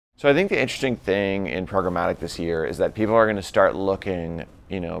So I think the interesting thing in programmatic this year is that people are going to start looking,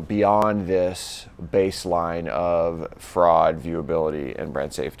 beyond this baseline of fraud, viewability, and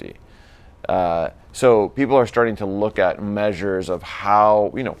brand safety. So people are starting to look at measures of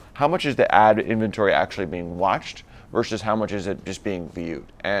how much is the ad inventory actually being watched versus how much is it just being viewed.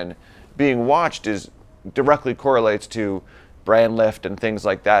 And being watched directly correlates to brand lift and things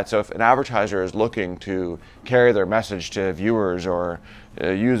like that. So if an advertiser is looking to carry their message to viewers or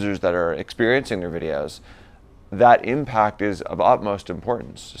users that are experiencing their videos, that impact is of utmost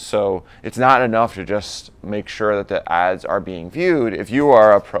importance. So it's not enough to just make sure that the ads are being viewed. If you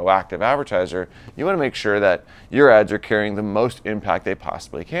are a proactive advertiser, you want to make sure that your ads are carrying the most impact they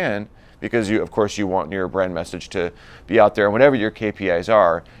possibly can, because of course you want your brand message to be out there. And whatever your KPIs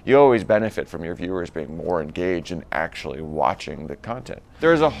are, you always benefit from your viewers being more engaged and actually watching the content.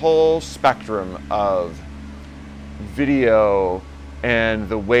 There's a whole spectrum of video and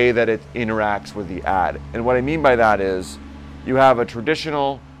the way that it interacts with the ad. And what I mean by that is you have a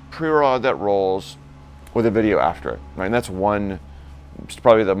traditional pre-roll ad that rolls with a video after it, right? And that's it's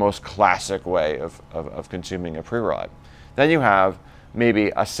probably the most classic way of consuming a pre-roll ad. Then you have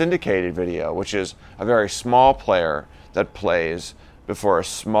maybe a syndicated video, which is a very small player that plays before a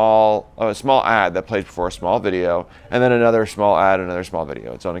small ad that plays before a small video, and then another small ad, another small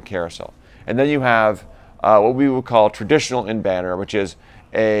video. It's on a carousel. And then you have what we would call traditional in-banner, which is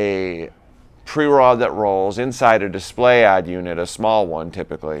a pre-roll that rolls inside a display ad unit, a small one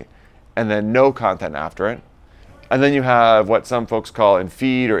typically, and then no content after it. And then you have what some folks call in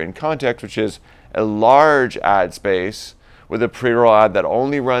feed or in context, which is a large ad space with a pre-roll ad that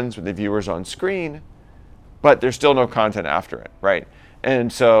only runs with the viewers on screen, but there's still no content after it, right?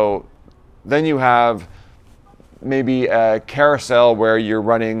 And so then you have maybe a carousel where you're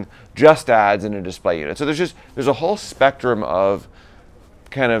running just ads in a display unit. So there's a whole spectrum of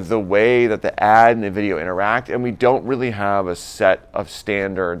kind of the way that the ad and the video interact, and we don't really have a set of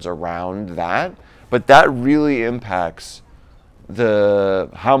standards around that, but that really impacts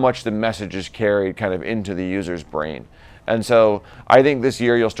how much the message is carried kind of into the user's brain. And so I think this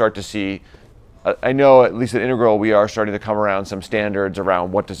year you'll start to see, I know at least at Integral we are starting to come around some standards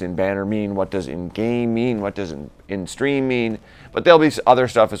around what does in-banner mean, what does in-game mean, what does in-stream mean, but there'll be other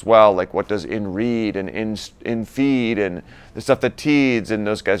stuff as well, like what does in-read and in-feed and the stuff that Teeds and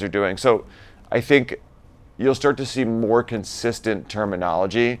those guys are doing. So I think you'll start to see more consistent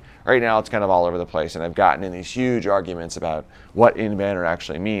terminology. Right now it's kind of all over the place, and I've gotten in these huge arguments about what in-banner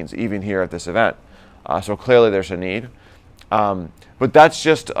actually means, even here at this event. So clearly there's a need. But that's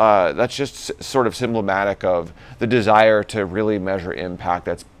just sort of symptomatic of the desire to really measure impact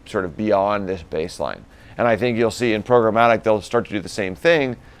that's sort of beyond this baseline. And I think you'll see in programmatic they'll start to do the same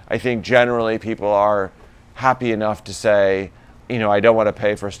thing. I think generally people are happy enough to say, I don't want to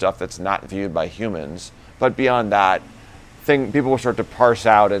pay for stuff that's not viewed by humans. But beyond that, people will start to parse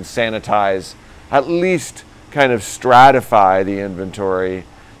out and sanitize, at least kind of stratify the inventory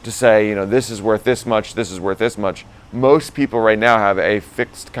to say, this is worth this much, this is worth this much. Most people right now have a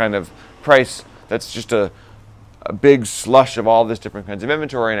fixed kind of price that's just a big slush of all this different kinds of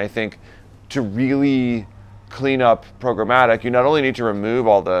inventory. And I think to really clean up programmatic, you not only need to remove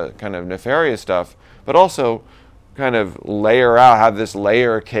all the kind of nefarious stuff, but also kind of have this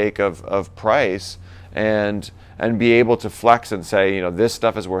layer cake of price and be able to flex and say, this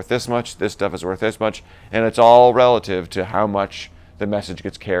stuff is worth this much, this stuff is worth this much, and it's all relative to how much the message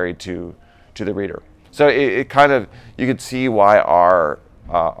gets carried to the reader. So it kind of, you could see why our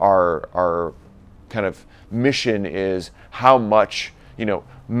kind of mission is how much,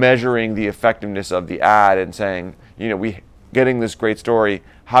 measuring the effectiveness of the ad and saying, getting this great story,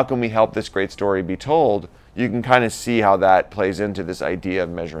 how can we help this great story be told? You can kind of see how that plays into this idea of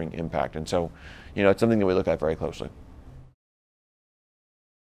measuring impact. And so, it's something that we look at very closely.